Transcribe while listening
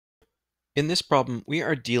In this problem, we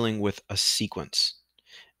are dealing with a sequence.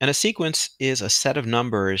 And a sequence is a set of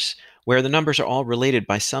numbers where the numbers are all related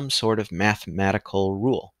by some sort of mathematical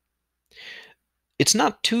rule. It's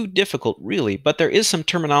not too difficult, really, but there is some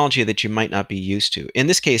terminology that you might not be used to. In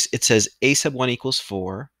this case, it says a sub 1 equals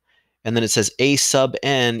 4, and then it says a sub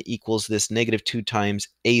n equals this -2 times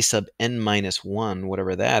a sub n minus 1,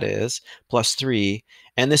 whatever that is, plus 3.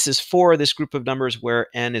 And this is for this group of numbers where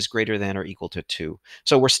n is greater than or equal to 2.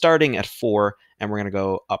 So we're starting at 4, and we're going to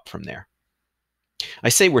go up from there. I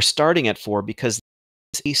say we're starting at 4 because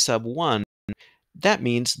this a sub 1, that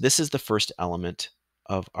means this is the first element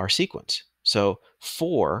of our sequence. So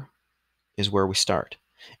 4 is where we start.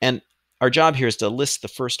 And our job here is to list the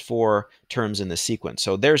first 4 terms in the sequence.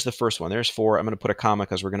 So there's the first one. There's 4. I'm going to put a comma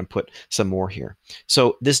because we're going to put some more here.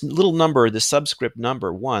 So this little number, the subscript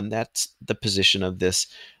number 1, that's the position of this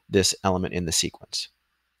element in the sequence.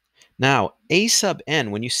 Now, a sub n,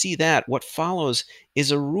 when you see that, what follows is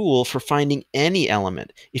a rule for finding any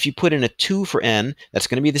element. If you put in a 2 for n, that's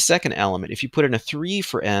going to be the second element. If you put in a 3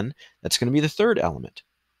 for n, that's going to be the third element.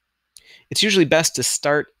 It's usually best to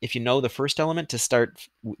start, if you know the first element, to start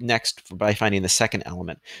next by finding the second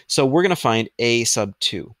element. So we're going to find a sub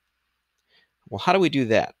 2. Well, how do we do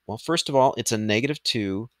that? Well, first of all, it's a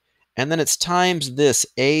 -2, and then it's times this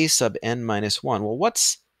a sub n minus 1. Well,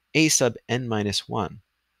 what's a sub n minus 1?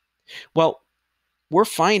 Well, we're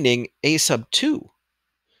finding a sub 2.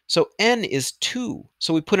 So n is 2.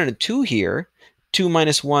 So we put in a 2 here. 2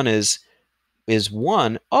 minus 1 is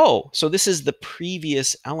 1. Oh, so this is the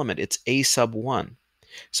previous element. It's a sub 1.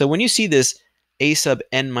 So when you see this a sub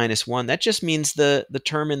n minus 1, that just means the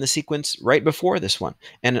term in the sequence right before this one.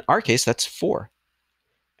 And in our case, that's 4.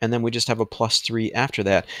 And then we just have a plus 3 after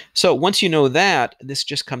that. So once you know that, this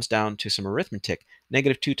just comes down to some arithmetic.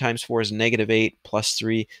 -2 times 4 is -8 plus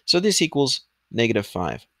 3. So this equals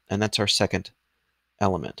 -5. And that's our second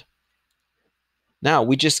element. Now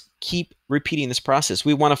we just keep repeating this process.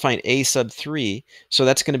 We want to find a sub 3. So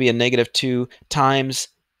that's going to be a -2 times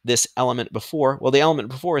this element before. Well, the element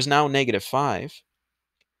before is now -5.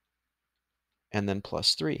 And then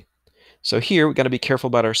plus 3. So here we've got to be careful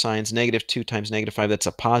about our signs. -2 times -5, that's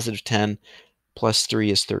a positive 10, plus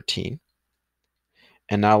 3 is 13.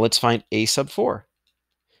 And now let's find a sub 4.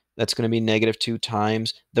 That's going to be -2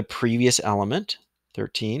 times the previous element,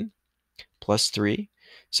 13, plus 3.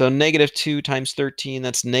 So -2 times 13,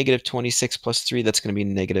 that's -26 plus 3, that's going to be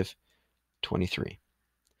 -23.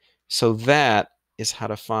 So that is how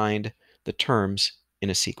to find the terms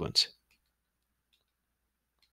in a sequence.